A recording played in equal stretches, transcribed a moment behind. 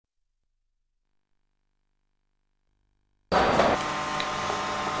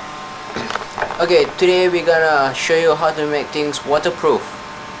Okay, today we're gonna show you how to make things waterproof.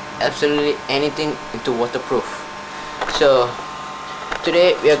 Absolutely anything into waterproof. So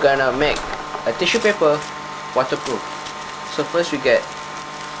today we are gonna make a tissue paper waterproof. So first we get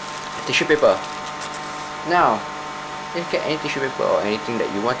a tissue paper. Now you get any tissue paper or anything that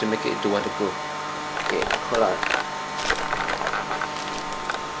you want to make it into waterproof. Okay, hold on.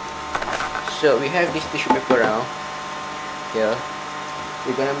 So we have this tissue paper now here.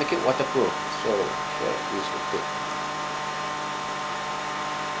 We're gonna make it waterproof. So here, this will take.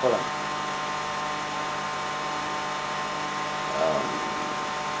 Hold on.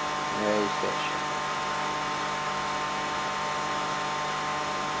 Where is that shit?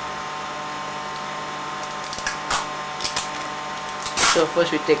 So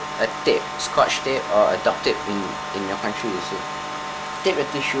first we take a tape, scotch tape or a duct tape in your country, you see. Tape the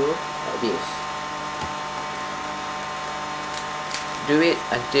tissue like this. Do it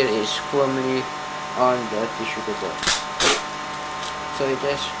until it's firmly on the tissue paper. So you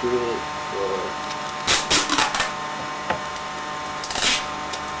just do it for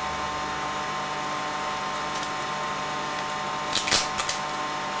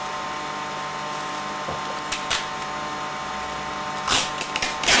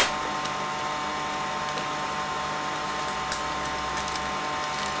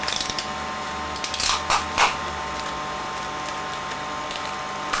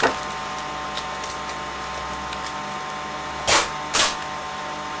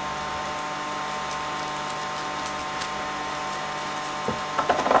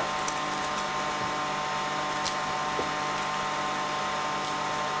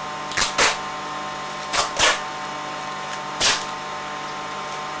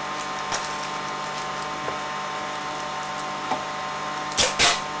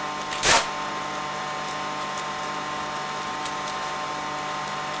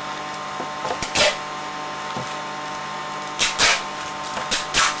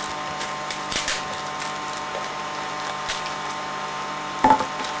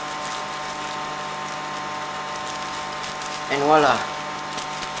and voila,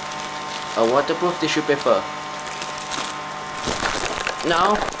 a waterproof tissue paper.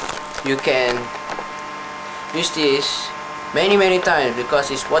 Now you can use this many times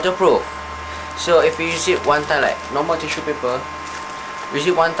because it's waterproof. So if you use it one time like normal tissue paper, use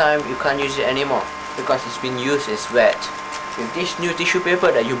it one time, you can't use it anymore because it's been used, it's wet. With this new tissue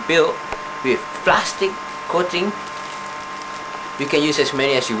paper that you built with plastic coating, you can use as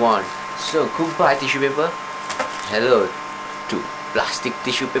many as you want. So goodbye tissue paper, hello to plastic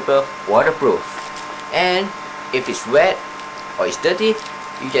tissue paper waterproof. And if it's wet or it's dirty,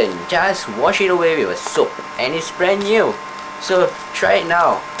 you can just wash it away with a soap and it's brand new. So try it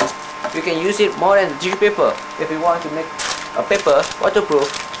now. You can use it more than tissue paper. If you want to make a paper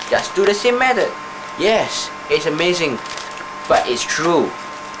waterproof, just do the same method. Yes, it's amazing, but it's true.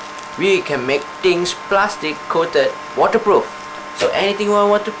 We can make things plastic coated waterproof. So anything you want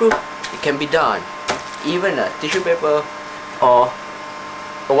waterproof, it can be done. Even a tissue paper or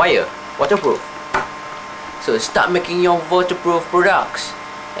a wire waterproof. So start making your waterproof products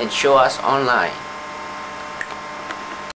and show us online.